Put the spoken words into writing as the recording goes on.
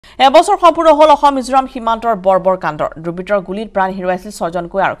এবছৰ সম্পূৰ্ণ হল অসম মিজোৰাম সীমান্তৰ বৰ্বৰ কাণ্ডৰ দুৰ্বৃত্তৰ গুলীত প্ৰাণ হেৰুৱাইছিল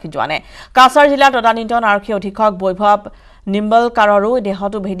 6জনকৈ আৰক্ষী জোৱানে কাছাৰ জিলাৰ তদানীন্তন আৰক্ষী অধীক্ষক বৈভৱ নিম্বলকাৰৰো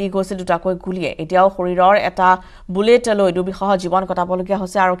দেহটো ভেদি গৈছিল দুটাকৈ গুলীয়ে এতিয়াও শৰীৰৰ এটা বুলেট লৈ দুবিসহ জীৱন কটাবলগীয়া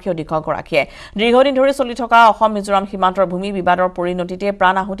হৈছে আৰক্ষী অধীক্ষক গৰাকীয়ে দীৰ্ঘদিন ধৰি চলি থকা অসম মিজোৰাম সীমান্তৰ ভূমি বিবাদৰ পৰিণতিতে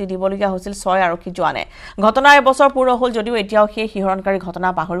প্ৰাণ আহুতি দিবলগীয়া হৈছিল 6 আৰক্ষী জোৱানে ঘটনাৰ এবছৰ পূৰ্ণ হল যদিও এতিয়াও সেই শিহৰণকাৰী ঘটনা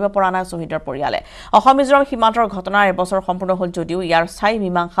পাহৰিব পৰা নাই শহীদৰ পৰিয়ালে অসম মিজোৰাম সীমান্তৰ ঘটনাৰ এবছৰ সম্পূৰ্ণ হল যদিও ইয়াৰ স্থায়ী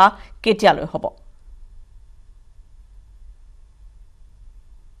মীমাংসা কেতিয়ালৈ হ'ব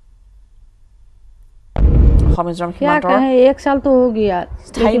क्या कहें 1 साल तो हो गया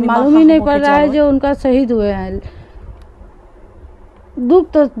लेकिन मालूम ही नहीं पड़ रहा है जो उनका शहीद हुए हैं दुख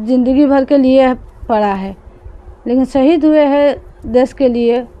तो जिंदगी भर के लिए पड़ा है लेकिन शहीद हुए हैं देश के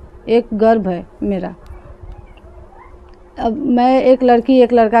लिए एक गर्व है मेरा अब मैं एक लड़की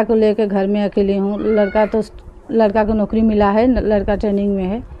एक लड़का को लेकर घर में अकेली हूँ लड़का को नौकरी मिला है लड़का ट्रेनिंग में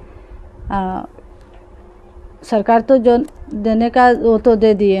है सरकार तो जो देने का वो तो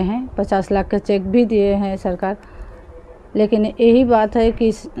दे दिए हैं 50 लाख के चेक भी दिए हैं सरकार लेकिन यही बात है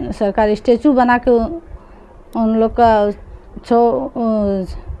कि सरकार स्टैचू बना के उन लोग का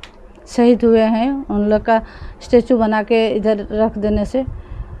शहीद हुए हैं उन लोग का स्टैचू बना के इधर रख देने से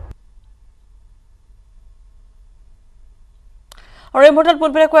और এই মুহূৰ্তত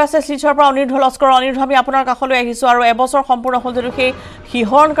পুনপৰে কৈ আছে শিলচৰৰ পৰা অনিৰ্ধ লস্কৰ অনিৰ্ধ আমি আপোনাৰ কাষলৈ আহিছো আৰু এবছৰ সম্পূৰ্ণ হল যদিও সেই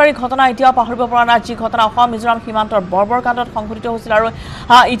শিহৰণকাৰী ঘটনা এতিয়াও পাহৰিব পৰা নাই যি ঘটনা অসম মিজোৰাম সীমান্তৰ বৰ্বৰ কাণ্ডত সংঘটিত হৈছিল আৰু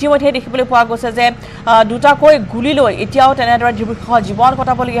ইতিমধ্যে দেখিবলৈ পোৱা গৈছে যে দুটাকৈ গুলী লৈ এতিয়াও তেনেদৰে দুৰ্বৃত্ত জীৱন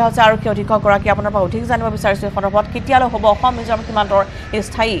কটাবলগীয়া হৈছে আৰক্ষী অধীক্ষক গৰাকী আপোনাৰ পৰা অধিক জানিব বিচাৰিছো সন্দৰ্ভত কেতিয়ালৈ হ'ব অসম মিজোৰাম সীমান্তৰ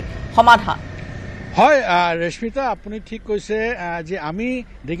স্থায়ী সমাধান হয় ৰেশমিতা আপুনি ঠিক কৈছে যে আমি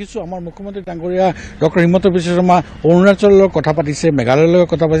দেখিছো আমাৰ মুখ্যমন্ত্ৰী ডাঙৰীয়া ডক্টৰ হিমন্ত বিশ্ব শৰ্মা অৰুণাচলৰ কথা পাতিছে মেঘালয়ৰ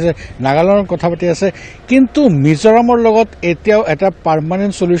কথা পাতিছে নাগালেণ্ডৰ কথা পাতি আছে কিন্তু মিজোৰামৰ লগত এতিয়াও এটা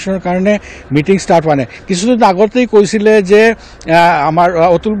পাৰ্মানেন্ট সলিউশনৰ কাৰণে মিটিং ষ্টাৰ্ট হোৱা নাই কিছুদিন আগতেই কৈছিলে যে আমাৰ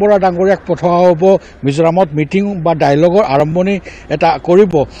অতুল বৰা ডাঙৰীয়াক পঠোৱা হ'ব মিজোৰামত মিটিং বা ডায়লগৰ আৰম্ভণি এটা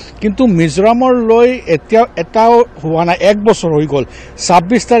কৰিব কিন্তু মিজোৰামৰ লৈ এটাও হোৱা নাই 1 বছৰ হৈ গ'ল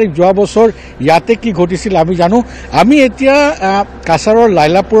 26 তাৰিখ যোৱা বছৰ ইয়াতে কি ঘটিছিল আমি জানো আমি এতিয়া কাছাৰৰ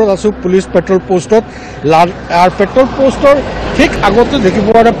লাইলাপুৰত আছো পুলিচ পেট্ৰল পোষ্টত আৰু পেট্ৰল পোষ্টৰ ঠিক আগতে দেখিব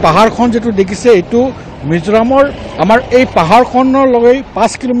পৰা পাহাৰখন যেটো দেখিছে এটো মিজোৰামৰ আমাৰ এই পাহাৰখনৰ লৈ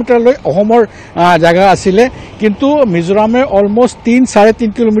 5 কিলোমিটাৰ লৈ অসমৰ জায়গা আছিল কিন্তু মিজোৰামে অলমোস্ট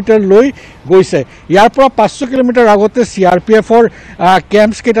 3.5 কিলোমিটাৰ লৈ গৈছে ইয়াৰ পৰা 500 কিলোমিটাৰ আগতে সিআৰপিএফৰ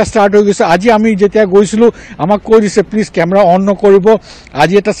ক্যাম্পছ কেটা ষ্টাৰ্ট হৈ গৈছে আজি আমি যেতিয়া গৈছিলো আমাক কৈ দিছে প্লিজ ক্যামেৰা অন নকৰিব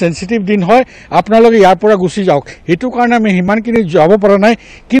আজি এটা সেনসিটিভ দিন হয় আপোনালোকে ইয়াৰ পৰা গুচি যাওক হেতু কাৰণে আমি হিমানখিনি যাব পৰা নাই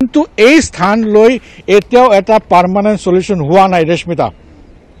কিন্তু এই স্থান লৈ এতিয়াও এটা পাৰ্মানেন্ট সলিউশন হোৱা নাই ৰেশমিতা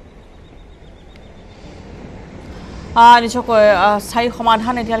নিশ্চয়কৈ স্থায়ী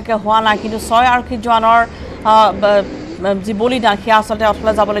সমাধান এতিয়ালৈকে হোৱা নাই কিন্তু 6 আৰক্ষী জোৱানৰ যি বলিদান সেয়া আচলতে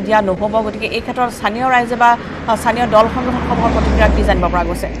অথলে যাবলৈ দিয়া নহ'ব গতিকে এই ক্ষেত্ৰত স্থানীয় ৰাইজে বা স্থানীয় দল সংগঠনসমূহৰ প্ৰতিক্ৰিয়া কি জানিব পৰা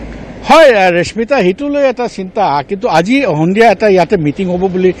গৈছে হয় ৰেশমিতা হেতু লৈ এটা চিন্তা কিন্তু আজি সন্ধিয়া এটা ইয়াতে মিটিং হ'ব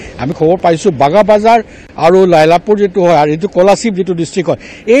বুলি আমি খবৰ পাইছো বাগা বাজাৰ আৰু লাইলাপুৰ যেটো হয় আৰু এটো কলাশিব যেটো ডিস্ট্ৰিক্ট হয়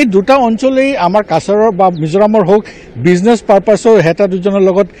এই দুটা অঞ্চলেই আমাৰ কাছাৰৰ বা মিজোৰামৰ হোক বিজনেস পাৰপাসৰ হেতা দুজনৰ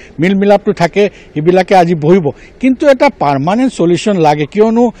লগত মিল মিলাপটো থাকে ইবিলাকে আজি বহিব কিন্তু এটা পাৰ্মানেন্ট সলিউশন লাগে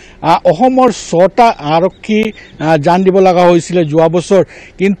কিয়নো অসমৰ 6টা আৰক্ষী জান দিব লগা হৈছিল যোৱা বছৰ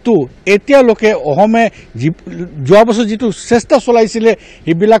কিন্তু এতিয়া লোকে অসমে যোৱা বছৰ যেটো চেষ্টা চলাইছিল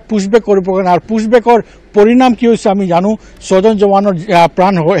ইবিলাক পুশবেক কৰিব কাৰণে আৰু পুশবেকৰ পৰিণাম কি হৈছে আমি জানো 6জন জৱানৰ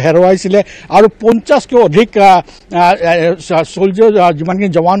প্ৰাণ হেৰুৱাইছিল আৰু 50 কৈ অধিক সোলজাৰ যিমানখিনি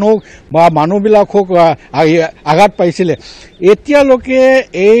জৱান হোক বা মানুহবিলাক হোক আঘাত পাইছিল এতিয়া লোকে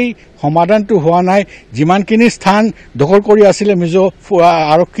এই সমাধানটো হোৱা নাই যিমানখিনি স্থান দখল কৰি আছিল মিজো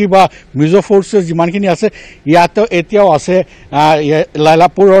আৰক্ষী বা মিজো ফোৰ্সেছ যিমানখিনি আছে ইয়াতে এতিয়াও আছে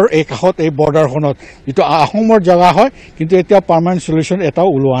লাইলাপুৰৰ এই কাষত এই বৰ্ডাৰখনত যেটো আহোমৰ জায়গা হয় কিন্তু এতিয়া পাৰ্মানেন্ট সলিউশন এটাও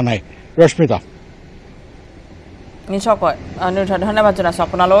ওলোৱা নাই ৰশ্মিতা নিশ্চয়কৈ ধন্যবাদ জনাইছো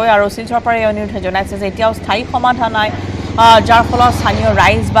আপোনালৈ আৰু শিলচৰৰ পৰা এই অনুৰোধ জনাইছে যে এতিয়াও স্থায়ী সমাধান নাই যাৰ ফলত স্থানীয়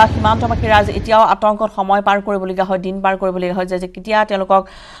ৰাইজ বা সীমান্তবাসী ৰাইজ এতিয়াও আতংকত সময় পাৰ কৰিবলগীয়া হয় দিন পাৰ কৰিবলগীয়া হয় যে কেতিয়া তেওঁলোকক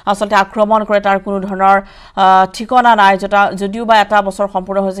আচলতে আক্ৰমণ কৰে তাৰ কোনো ধৰণৰ ঠিকনা নাই যদিও বা এটা বছৰ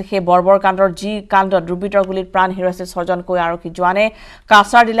সম্পূৰ্ণ হৈছে সেই বৰ্বৰ কাণ্ডৰ যি কাণ্ডত দুৰ্বৃত্তৰ গুলীত প্ৰাণ হেৰুৱাইছিল 6জনকৈ আৰক্ষী জোৱানে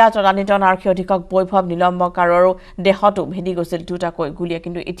কাছাৰ জিলা তদানীন্তন আৰক্ষী অধীক্ষক বৈভৱ নিলম্বকাৰৰ দেহটো ভেদি গৈছিল দুটাকৈ গুলীয়ে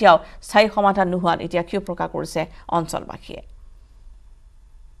কিন্তু এতিয়াও স্থায়ী সমাধান নোহোৱাত এতিয়া ক্ষোভ প্ৰকাশ কৰিছে অঞ্চলবাসীয়ে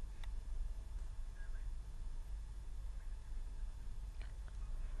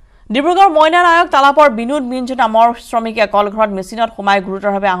ডিব্ৰুগড় মইনা নায়ক তালাপৰ বিনোদ মিঞ্জু নামৰ শ্ৰমিকে কলঘৰত মেচিনত সোমাই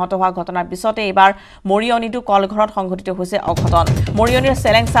গুৰুতৰভাৱে আহত হোৱা ঘটনাৰ পিছতে এইবাৰ মৰিয়নিটো কলঘৰত সংঘটিত হৈছে অঘটন মৰিয়নিৰ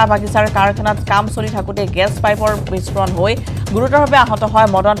চেলেং চাহ বাগিচাৰ কাৰখানাত কাম চলি থাকোতে গেছ পাইপৰ বিস্ফোৰণ হৈ গুৰুতৰভাৱে আহত হয়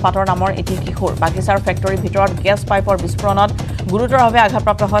মদন পাটৰ নামৰ এটি কিশোৰ বাগিচাৰ ফেক্টৰীৰ ভিতৰত গেছ পাইপৰ বিস্ফোৰণত গুৰুতৰভাৱে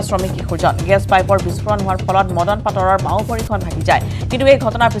আঘাতপ্ৰাপ্ত হয় শ্ৰমিক কিশোৰজন গেছ পাইপৰ বিস্ফোৰণ হোৱাৰ ফলত মদন পাটৰৰ বাওঁ ভৰিখন ভাগি যায় কিন্তু এই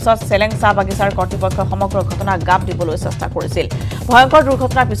ঘটনাৰ পিছত চেলেং চাহ বাগিচাৰ কৰ্তৃপক্ষই সমগ্ৰ ঘটনা গাপ দিবলৈ চেষ্টা কৰিছিল ভয়ংকৰ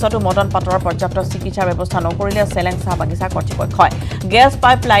দুৰ্ঘটনাৰ পিছতো মদন পাটৰৰ পৰ্যাপ্ত চিকিৎসাৰ ব্যৱস্থা নকৰিলে চেলেং চাহ বাগিচা কৰ্তৃপক্ষই গেছ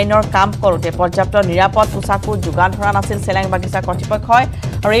পাইপ লাইনৰ কাম কৰোতে পৰ্যাপ্ত নিৰাপদ পোছাকো যোগান ধৰা নাছিল চেলেং বাগিচা কৰ্তৃপক্ষই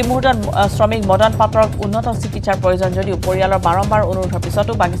আৰু এই মুহূৰ্তত শ্ৰমিক মদন পাটৰ উন্নত চিকিৎসাৰ প্ৰয়োজন যদিও পৰিয়ালৰ বাৰম্বাৰ অনুৰোধৰ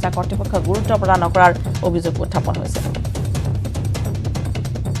পিছতো বাগিচা কৰ্তৃপক্ষই গুৰুত্ব প্ৰদান নকৰাৰ অভিযোগ উত্থাপন হৈছে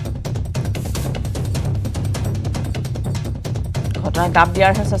ঘটনাৰ গাপ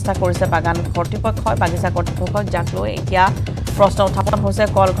দিয়াৰ চেষ্টা কৰিছে বাগান কৰ্তৃপক্ষই বাগিচা কৰ্তৃপক্ষক যাক লৈ এতিয়া প্ৰশ্ন উত্থাপন হৈছে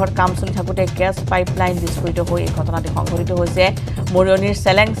কলঘৰত কাম চলি থাকোতে গেছ পাইপলাইন বিস্ফোৰিত হৈ এই ঘটনাটি সংঘটিত হৈছে মৰিয়নিৰ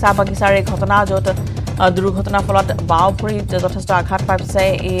চেলেং চাহ বাগিচাৰ এই ঘটনা য'ত দুৰ্ঘটনাৰ ফলত বাওঁ ভৰিত যথেষ্ট আঘাত পাইছে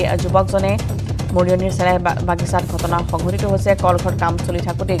এই যুৱকজনে মৰিয়নিৰ চেলেং বাগিচাত ঘটনা সংঘটিত হৈছে কলঘৰত কাম চলি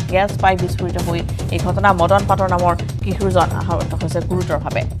থাকোতে গেছ পাইপ বিস্ফোৰিত হৈ এই ঘটনা মদন পাটৰ নামৰ কিশোৰজন আহত হৈছে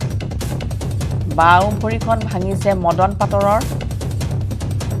গুৰুতৰভাৱে বাওঁ ভৰিখন ভাঙিছে মদন পাটৰৰ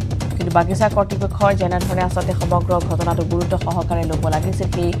কিন্তু বাগিচা কৰ্তৃপক্ষই যেনেধৰণে আচলতে সমগ্ৰ ঘটনাটো গুৰুত্ব সহকাৰে ল'ব লাগিছিল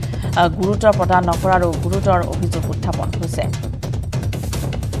সেই গুৰুত্ব প্ৰদান নকৰাৰো গুৰুতৰ অভিযোগ উত্থাপন হৈছে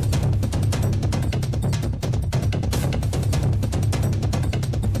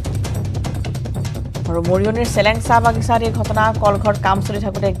আৰু মৰিয়নিৰ চেলেং চাহ বাগিচাৰ এই ঘটনা কলঘৰত কাম চলি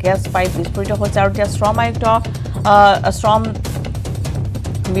থাকোতে গেছ পাইপ বিস্ফোৰিত হৈছে আৰু এতিয়া শ্ৰম আয়ুক্ত শ্ৰম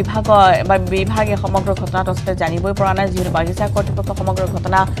বিভাগে সমগ্ৰ ঘটনাটো আচলতে জানিবই পৰা নাই যিহেতু বাগিচা কৰ্তৃপক্ষ সমগ্ৰ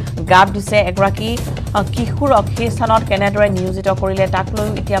ঘটনা গাপ দিছে এগৰাকী কিশোৰক সেই স্থানত কেনেদৰে নিয়োজিত কৰিলে তাক লৈ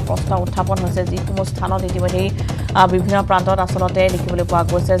এতিয়া প্ৰশ্ন উত্থাপন হৈছে যিসমূহ স্থানত ইতিমধ্যেই বিভিন্ন প্ৰান্তত আচলতে দেখিবলৈ পোৱা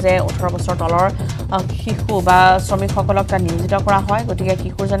গৈছে যে 18 বছৰ তলৰ শিশু বা শ্ৰমিকসকলক তাত নিয়োজিত কৰা হয় গতিকে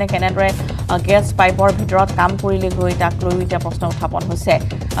কিশোৰজনে কেনেদৰে গেছ পাইপৰ ভিতৰত কাম কৰিলে গৈ তাক লৈ এতিয়া প্ৰশ্ন উত্থাপন হৈছে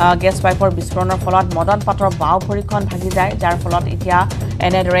গেছ পাইপৰ বিস্ফোৰণৰ ফলত মদন পাটৰ বাওঁ ভৰিখন ভাগি যায় যাৰ ফলত এতিয়া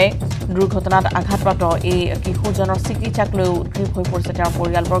এনেদৰে দুৰ্ঘটনাত আঘাতপ্ৰাপ্ত এই কিশোৰজনৰ চিকিৎসাক লৈ উদ্গ্ৰীৱ হৈ পৰিছে তেওঁৰ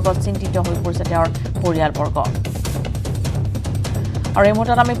পৰিয়ালবৰ্গ চিন্তিত হৈ পৰিছে তেওঁৰ পৰিয়ালবৰ্গ আৰু এই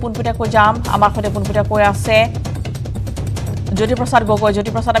মুহূৰ্তত আমি পোনপটীয়াকৈ যাম আমাৰ সৈতে পোনপটীয়াকৈ আছে জ্যোতিপ্ৰসাদ গগৈ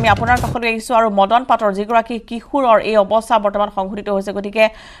জ্যোতিপ্ৰসাদ আমি আপোনাৰ কাষলৈ আহিছোঁ আৰু মদন পাটৰ যিগৰাকী কিশোৰৰ এই অৱস্থা বৰ্তমান সংঘটিত হৈছে গতিকে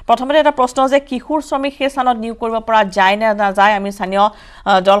প্ৰথমতে এটা প্ৰশ্ন যে কিশোৰ শ্ৰমিক সেই স্থানত নিয়োগ কৰিব পৰা যায় নে নাযায় আমি স্থানীয়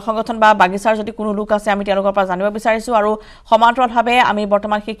দল সংগঠন বা বাগিচাৰ যদি কোনো লোক আছে আমি তেওঁলোকৰ পৰা জানিব বিচাৰিছোঁ আৰু সমান্তৰালভাৱে আমি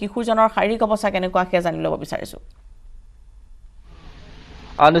বৰ্তমান সেই কিশোৰজনৰ শাৰীৰিক অৱস্থা কেনেকুৱা সেয়া জানি ল'ব বিচাৰিছোঁ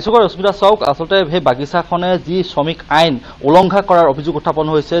নিশ্চয়কৈ ৰশ্মিতা চাওক আচলতে সেই বাগিচাখনে যি শ্ৰমিক আইন উলংঘা কৰাৰ অভিযোগ উত্থাপন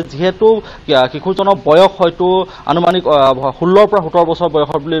হৈছে যিহেতু কিশোৰজনৰ বয়স হয়তো আনুমানিক 16 পৰা 17 বছৰ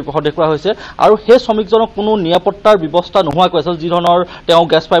বয়সৰ বুলি দেখুওৱা হৈছে আৰু সেই শ্ৰমিকজনক কোনো নিৰাপত্তাৰ ব্যৱস্থা নোহোৱাকৈ আছিল যি ধৰণৰ তেওঁ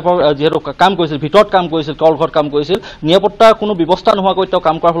গেছ পাইপৰ যিহেতু কাম কৰিছিল ভিতৰত কাম কৰিছিল কলঘৰত কাম কৰিছিল নিৰাপত্তাৰ কোনো ব্যৱস্থা নোহোৱাকৈ তেওঁ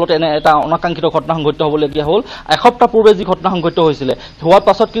কাম কৰাৰ ফলত এনে এটা অনাকাংক্ষিত ঘটনা সংঘটিত হ'বলগীয়া হ'ল এসপ্তাহ পূৰ্বে যি ঘটনা সংঘটিত হৈছিলে হোৱাৰ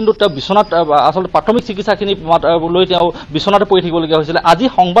পাছত কিন্তু তেওঁ বিচনাত আচলতে প্ৰাথমিক চিকিৎসাখিনি লৈ তেওঁ বিচনাতে পৰি থাকিবলগীয়া হৈছিলে আজি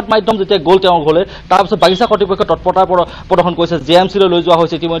সংবাদ মাধ্যম যেতিয়া গ'ল তেওঁ ঘৰলৈ তাৰপিছত বাগিচা কৰ্তৃপক্ষই তৎপৰতা প্ৰদৰ্শন কৰিছে জেএমচিলৈ লৈ যোৱা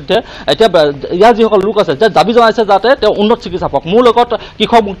হৈছে ইতিমধ্যে এতিয়া ইয়াৰ যিসকল লোক আছে যে দাবী জনাইছে যাতে তেওঁ উন্নত চিকিৎসা পাওক মোৰ লগত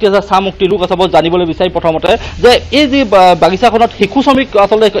কৃষক মুক্তি আছে চাহ মুক্তি লোক আছে মই জানিবলৈ বিচাৰি প্ৰথমতে যে এই যি বাগিচাখনত শিশু শ্ৰমিক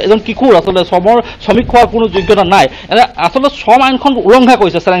আচলতে এজন কিশোৰ আচলতে শ্ৰমিক খোৱাৰ কোনো যোগ্যতা নাই এনে আচলতে শ্ৰম আইনখন উলংঘা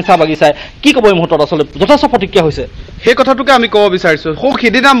কৰিছে চেলেং চাহ বাগিচাই কি ক'ব এই মুহূৰ্তত আচলতে যথেষ্ট প্ৰতিক্ৰিয়া হৈছে সেই কথাটোকে আমি ক'ব বিচাৰিছোঁ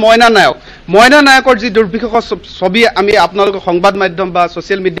সিদিনা মইনা নায়কৰ যি দুৰ্বিষহ ছবি আমি আপোনালোকৰ সংবাদ মাধ্যম বা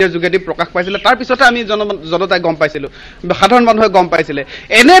ছ'চিয়েল মিডিয়াৰ যোগেদি প্ৰকাশ পাইছিলে তাৰ পিছতে আমি জনতাই গম পাইছিলোঁ সাধাৰণ মানুহে গম পাইছিলে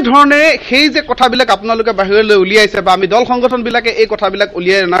এনেধৰণে সেই যে কথাবিলাক আপোনালোকে বাহিৰলৈ উলিয়াইছে বা আমি দল সংগঠনবিলাকে এই কথাবিলাক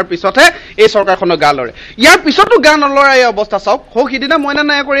উলিয়াই অনাৰ পিছতহে এই চৰকাৰখনৰ গা লৰে ইয়াৰ পিছতো গা নলৰা এই অৱস্থা চাওক সিদিনা মইনা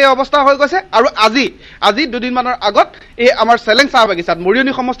নায়কৰ এই অৱস্থা হৈ গৈছে আৰু আজি দুদিনমানৰ আগত এই আমাৰ চেলেং চাহ বাগিচাত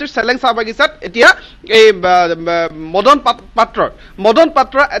মৰিয়নি সমষ্টিৰ চেলেং চাহ বাগিচাত এতিয়া এই মদন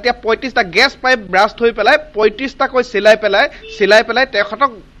পাত্ৰ এতিয়া 35টা গেছ পাইপ ব্ৰাষ্ট হৈ পেলাই 35টাকৈ চিলাই পেলাই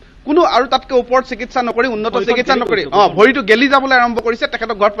তেখেতক কোনো আৰু তাতকৈ ওপৰত চিকিৎসা নকৰি উন্নত চিকিৎসা নকৰি ভৰিটো গেলি যাবলৈ আৰম্ভ কৰিছে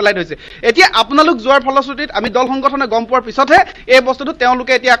তেখেতক ঘৰত পেলাই থৈছে এতিয়া আপোনালোক যোৱাৰ ফলশ্ৰুতিত আমি দল সংগঠনে গম পোৱাৰ পিছতহে এই বস্তুটো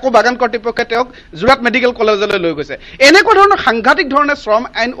তেওঁলোকে এতিয়া আকৌ বাগান কৰ্তৃপক্ষই তেওঁক যোৰহাট মেডিকেল কলেজলৈ লৈ গৈছে এনেকুৱা ধৰণৰ সাংঘাতিক ধৰণে শ্ৰম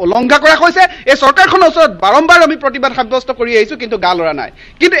আইন উলংঘা কৰা হৈছে এই চৰকাৰখনৰ ওচৰত বাৰম্বাৰ আমি প্ৰতিবাদ সাব্যস্ত কৰি আহিছোঁ কিন্তু গা লৰা নাই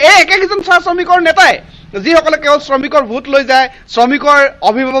কিন্তু এই একেকেইজন চাহ শ্ৰমিকৰ নেতাই যিসকলে কেৱল শ্ৰমিকৰ ভোট লৈ যায়, শ্ৰমিকৰ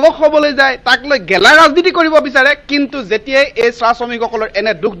অভিভাৱক হ'বলৈ যায়, তাক লৈ গেলা ৰাজনীতি কৰিব বিচাৰে, কিন্তু যেতিয়াই এই চাহ শ্ৰমিকসকলৰ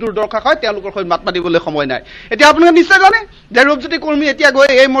এনে দুখ দুৰ্দশা হয় তেওঁলোকৰ সৈতে মাত মাতিবলৈ সময় নাই। এতিয়া আপোনালোকে নিশ্চয় জানে যে ৰূপজ্যোতি কৰ্মী এতিয়া গৈ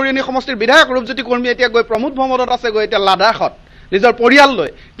এই মৰিয়নি সমষ্টিৰ বিধায়ক ৰূপজ্যোতি কৰ্মী এতিয়া গৈ প্ৰমোদ ভ্ৰমণত আছে গৈ এতিয়া লাডাখত নিজৰ পৰিয়াল লৈ,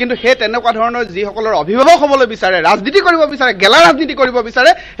 কিন্তু সেই তেনেকুৱা ধৰণৰ যিসকলৰ অভিভাৱক হ'বলৈ বিচাৰে, ৰাজনীতি কৰিব বিচাৰে, গেলা ৰাজনীতি কৰিব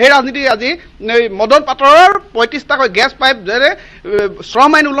বিচাৰে, সেই ৰাজনীতি আজি মদন পাটৰৰ 35টাকৈ গেছ পাইপ যেনে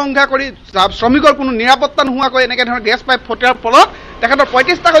শ্ৰম আইন উলংঘা কৰি শ্ৰমিকৰ কোনো নিৰাপত্তা নোহোৱাকৈ এনেকৈ ধৰণৰ গেছ পাইপ ফটোৱাৰ ফলত তেখেতৰ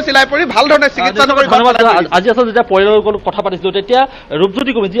 35টাকৈ চিলাই পৰি ভাল ধৰণে চিকিৎসা নকৰি আজি আচলতে যেতিয়া পৰিয়ালৰ লগত কথা পাতিছিলোঁ তেতিয়া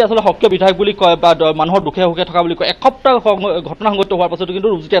ৰূপজ্যোতি কৰ্মী যি আচলতে সক্ৰিয় বিধায়ক বুলি কয় বা মানুহৰ দুখে সুখে থকা বুলি কয়, এসপ্তাহ ঘটনা সংঘটিত হোৱাৰ পাছতো কিন্তু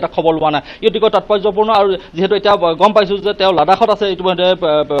ৰূপজ্যোতি এটা খবৰ লোৱা নাই। ই অতিকৈ তাৎপৰ্যপূৰ্ণ আৰু যিহেতু এতিয়া গম পাইছোঁ যে তেওঁ লাডাখত আছে, ইতিমধ্যে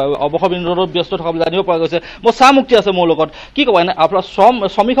অৱসৰ বিনোদনত ব্যস্ত থকা বুলি জানিব পৰা গৈছে। মোৰ চাহ মুক্তি আছে মোৰ লগত, কি ক'ব এনে আপোনাৰ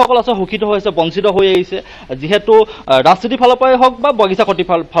শ্ৰমিকসকল আছে শোষিত হৈছে, বঞ্চিত হৈ আহিছে, যিহেতু ৰাজনীতিৰ ফালৰ পৰাই হওক বা বাগিচা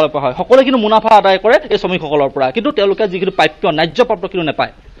কৰ্তৃপক্ষৰ ফালৰ পৰা হয়, সকলোৱে কিন্তু মুনাফা আদায় কৰে এই শ্ৰমিকসকলৰ পৰা, কিন্তু তেওঁলোকে যিখিনি প্ৰাপ্য ন্যায্য প্ৰাপ্য কিন্তু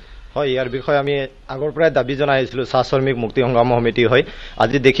নাপায়। হয়, ইয়াৰ বিষয়ে আমি আগৰ পৰাই দাবী জনাই আহিছিলোঁ চাহ শ্ৰমিক মুক্তি সংগ্ৰাম সমিতি হৈ।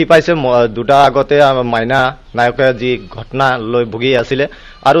 আজি দেখি পাইছে দুটা আগতে মাইনা নায়কে যি ঘটনা লৈ ভুগি আছিলে,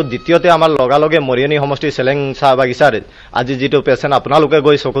 আৰু দ্বিতীয়তে আমাৰ লগালগে মৰিয়নি সমষ্টিৰ চেলেং চাহ বাগিচাৰ আজি যিটো পেচেণ্ট আপোনালোকে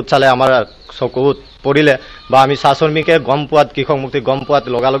গৈ চকুত চালে, আমাৰ চকুত পৰিলে বা আমি চাহ শ্ৰমিকে গম পোৱাত, কৃষক মুক্তি গম পোৱাত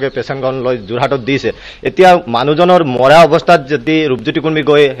লগালগে পেচেণ্টখন লৈ যোৰহাটত দিছে। এতিয়া মানুহজনৰ মৰা অৱস্থাত যদি ৰূপজ্যোতি কৰ্মী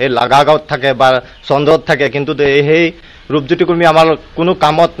গৈ সেই লাগাগাঁৱত থাকে বা চন্দ্ৰত থাকে, কিন্তু সেই ৰূপজ্যোতি কৰ্মী আমাৰ কোনো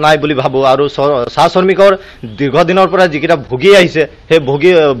কামত নাই বুলি ভাবোঁ। আৰু চাহ শ্ৰমিকৰ দীৰ্ঘদিনৰ পৰা যিকেইটা ভুগি আহিছে, সেই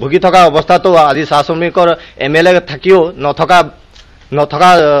ভুগি থকা অৱস্থাতো আজি চাহ শ্ৰমিকৰ MLA থাকিও নথকা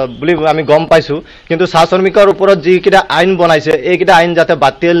বুলি আমি গম পাইছোঁ। কিন্তু চাহ শ্ৰমিকৰ ওপৰত যিকেইটা আইন বনাইছে, এইকেইটা আইন যাতে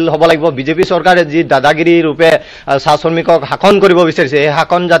বাতিল হ'ব লাগিব। বিজেপি চৰকাৰে যি দাদাগিৰি ৰূপে চাহ শ্ৰমিকক শাসন কৰিব বিচাৰিছে, এই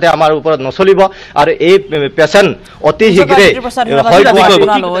শাসন যাতে আমাৰ ওপৰত নচলিব আৰু এই পেচেণ্ট অতি শীঘ্ৰে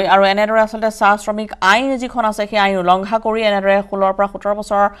আৰু এনেদৰে আচলতে চাহ শ্ৰমিক আইন যিখন আছে সেই আইন উলংঘা কৰি এনেদৰে 16 পৰা 17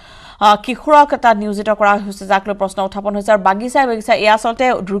 বছৰৰ কিশোৰক তাত নিয়োজিত কৰা হৈছে, যাক লৈ প্ৰশ্ন উত্থাপন হৈছে। আৰু বাগিচাই এয়া আচলতে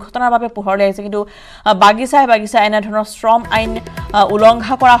দুৰ্ঘটনাৰ বাবে পোহৰলৈ আহিছে, কিন্তু বাগিচাই এনেধৰণৰ শ্ৰম আইন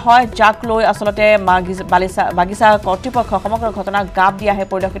উলংঘা কৰা হয়, যাক লৈ আচলতে বাগিচা কৰ্তৃপক্ষ সমগ্ৰ ঘটনাক গাপ দিয়াহে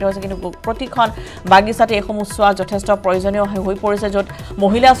পৰিলক্ষিত হৈছে। কিন্তু প্ৰতিখন বাগিচাতে এইসমূহ চোৱা যথেষ্ট প্ৰয়োজনীয় হৈ পৰিছে, য'ত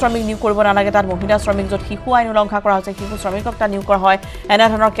মহিলা শ্ৰমিক নিয়োগ কৰিব নালাগে তাত মহিলা শ্ৰমিক, য'ত শিশু আইন উলংঘা কৰা হৈছে শিশু শ্ৰমিকক তাত নিয়োগ কৰা হয়।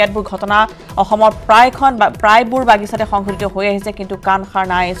 এনেধৰণৰ কেতবোৰ ঘটনা অসমৰ প্ৰায়বোৰ বাগিচাতে সংঘটিত হৈ আহিছে, কিন্তু কাণ সাৰ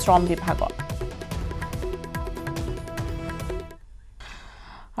নাই শ্ৰম বিভাগত।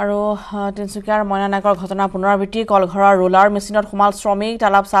 আৰু তিনিচুকীয়াৰ মইনানায়কৰ ঘটনা পুনৰাবৃত্তি, কলঘৰৰ ৰোলাৰ মেচিনত সোমাল শ্ৰমিক,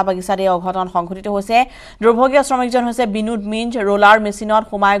 তালাব চাহ বাগিচাত এই অঘটন সংঘটিত হৈছে। দুৰ্ভগীয়া শ্ৰমিকজন হৈছে বিনোদ মিঞ্জ, ৰোলাৰ মেচিনত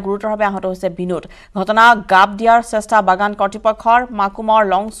সোমাই গুৰুতৰভাৱে আহত হৈছে বিনোদ। ঘটনা গাপ দিয়াৰ চেষ্টা বাগান কৰ্তৃপক্ষৰ, মাকুমৰ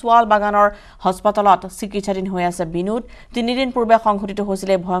লংচোৱাল বাগানৰ হস্পিটেলত চিকিৎসাধীন হৈ আছে বিনোদ। 3 দিন পূৰ্বে সংঘটিত হৈছিল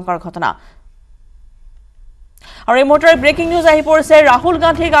এই ভয়ংকৰ ঘটনা। আৰু এই মুহূৰ্তৰ ব্ৰেকিং নিউজ আহি পৰিছে, ৰাহুল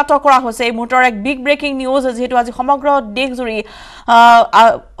গান্ধীক আটক কৰা হৈছে। এই মুহূৰ্তৰ এক বিগ ব্ৰেকিং নিউজ, যিহেতু আজি সমগ্ৰ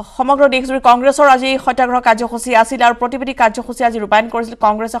দেশজুৰি কংগ্ৰেছৰ আজি সত্যাগ্ৰহ কাৰ্যসূচী আছিল আৰু প্ৰতিবাদী কাৰ্যসূচী আজি ৰূপায়ণ কৰিছিল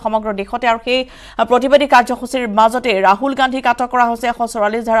কংগ্ৰেছে সমগ্ৰ দেশতে। আৰু সেই প্ৰতিবাদী কাৰ্যসূচীৰ মাজতে ৰাহুল গান্ধীক আটক কৰা হৈছে।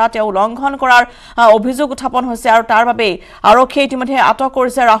 144 ধাৰা তেওঁ উলংঘন কৰাৰ অভিযোগ উত্থাপন হৈছে আৰু তাৰ বাবে আৰক্ষীয়ে ইতিমধ্যে আটক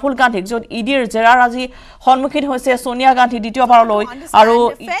কৰিছে ৰাহুল গান্ধীক, য'ত ইডিৰ জেৰাৰ আজি সন্মুখীন হৈছে সোনিয়া গান্ধী দ্বিতীয়বাৰলৈ। আৰু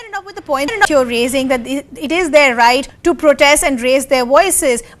their right to protest and raise their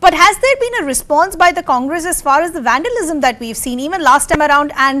voices, but has there been a response by the Congress as far as the vandalism that we've seen even last time around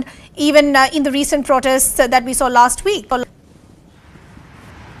and even in the recent protests that we saw last week? Well,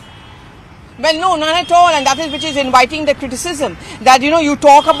 no, none at all, and that is which is inviting the criticism that, you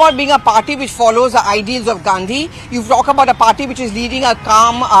talk about being a party which follows the ideals of Gandhi, you talk about a party which is leading a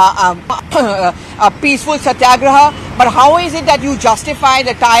calm, a peaceful satyagraha, but how is it that you justify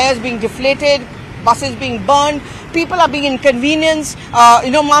the tires being deflated, buses being burned, people are being inconvenienced,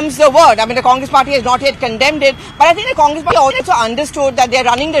 mum's the word. I mean, the Congress party has not yet condemned it, but I think the Congress party also understood that they're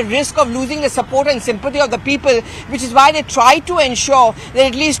running the risk of losing the support and sympathy of the people, which is why they tried to ensure that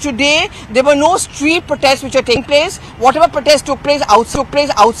at least today there were no street protests which are taking place. Whatever protests took place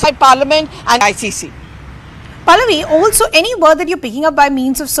outside Parliament and ICC. Pallavi, also any word that you're picking up by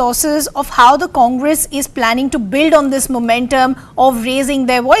means of sources of how the Congress is planning to build on this momentum of raising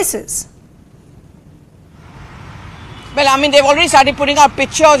their voices? Well, I mean, they've already started putting out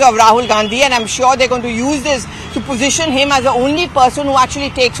pictures of Rahul Gandhi, and I'm sure they're going to use this to position him as the only person who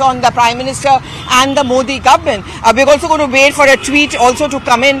actually takes on the Prime Minister and the Modi government. We're also going to wait for a tweet also to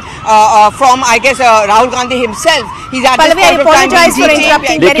come in from, I guess, Rahul Gandhi himself. He's at Pallavi, I apologize for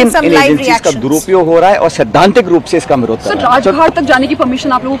interrupting. Getting some live reactions. का दुरुपयोग हो रहा है और सैद्धांतिक रूप से इसका विरोध कर रहे हैं। राजघाट तक जाने की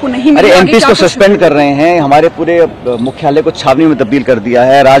परमिशन आप लोगों को नहीं मिली? अरे एमपीज को सस्पेंड कर रहे हैं, हमारे पूरे मुख्यालय को छावनी में तब्दील कर दिया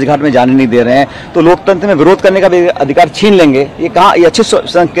है, राजघाट में जाने नहीं दे रहे हैं, तो लोकतंत्र में विरोध करने का भी अधिकार छीन लेंगे। ये कहाँ, ये अच्छे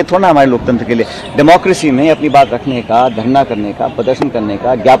संकेत थोड़ा हमारे लोकतंत्र के लिए। डेमोक्रेसी में अपनी बात रखने का, धरना करने का, प्रदर्शन करने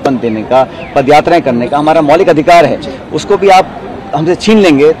का, ज्ञापन देने का, पदयात्राएं करने का हमारा मौलिक अधिकार है, उसको भी आप हमसे छीन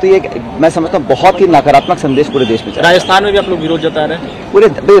लेंगे तो ये मैं समझता हूँ बहुत ही नकारात्मक संदेश पूरे देश में। राजस्थान में भी आप लोग विरोध जता रहे हैं? पूरे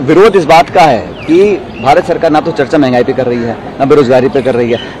विरोध इस बात का है कि भारत सरकार ना तो चर्चा महंगाई पे कर रही है, ना बेरोजगारी पे कर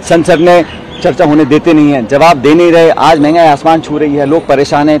रही है, संसद में चर्चा होने देते नहीं है, जवाब दे नहीं रहे। आज महंगाई आसमान छू रही है, लोग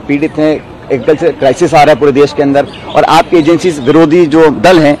परेशान हैं, पीड़ित हैं, एग्रीकल्चर क्राइसिस आ रहा है पूरे देश के अंदर, और आपकी एजेंसीज विरोधी जो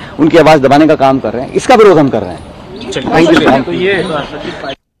दल हैं उनकी आवाज दबाने का काम कर रहे हैं। इसका विरोध हम कर रहे हैं।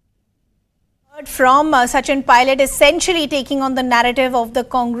 From Sachin Pilot, essentially taking on the narrative of the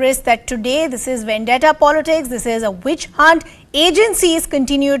Congress that today this is vendetta politics, this is a witch hunt, agencies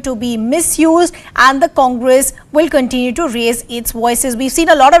continue to be misused and the Congress will continue to raise its voices. We've seen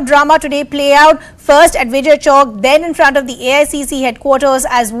a lot of drama today play out, first at Vijay Chowk, then in front of the AICC headquarters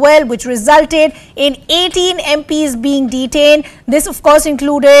as well, which resulted in 18 MPs being detained. This of course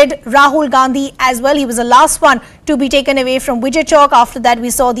included Rahul Gandhi as well. He was the last one to be taken away from Vijay Chowk. After that we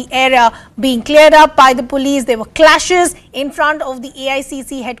saw the area being cleared up by the police. There were clashes in front of the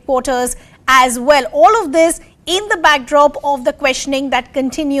AICC headquarters as well. All of this in the backdrop of the questioning that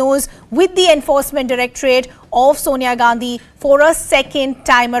continues with the Enforcement Directorate of Sonia Gandhi for a second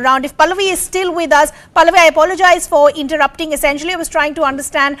time around. If Pallavi is still with us, Pallavi, I apologize for interrupting. Essentially, I was trying to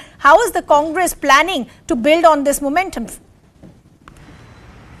understand how is the Congress planning to build on this momentum?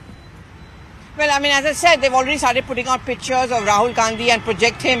 Well, I mean, as I said, they've already started putting out pictures of Rahul Gandhi and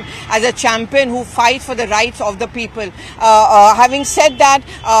project him as a champion who fights for the rights of the people. Having said that,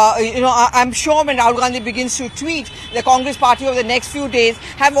 I'm sure when Rahul Gandhi begins to tweet, the Congress party over the next few days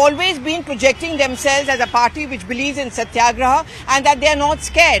have always been projecting themselves as a party which believes in satyagraha and that they are not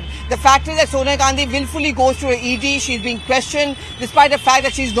scared. The fact is that Sonia Gandhi willfully goes to an ED. She's being questioned despite the fact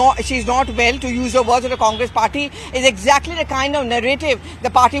that she's not well, to use the words of the Congress party, is exactly the kind of narrative the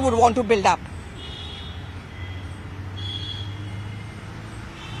party would want to build up.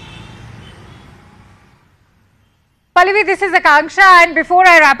 Pallavi, this is Akanksha, and before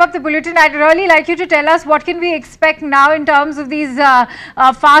I wrap up the bulletin, I'd really like you to tell us what can we expect now in terms of these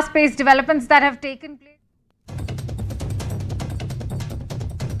fast-paced developments that have taken place.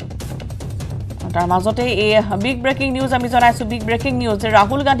 তাৰ মাজতে এই big breaking news আমি জনাইছো। Big breaking news যে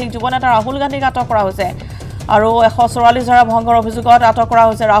ৰাহুল গান্ধী, যুৱ নেতা ৰাহুল গান্ধীক আটক কৰা হৈছে আৰু 144 ধাৰা ভংগৰ অভিযোগত আটক কৰা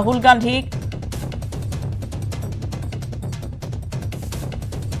হৈছে ৰাহুল গান্ধীক।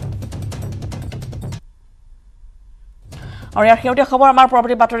 আৰু ইয়াৰ শেহতীয়া খবৰ আমাৰ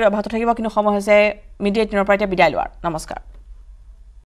পৰৱৰ্তী বাতৰি অব্যাহত থাকিব, কিন্তু সময় হৈছে মিডিয়া 18 পৰা বিদায় লোৱাৰ। নমস্কাৰ।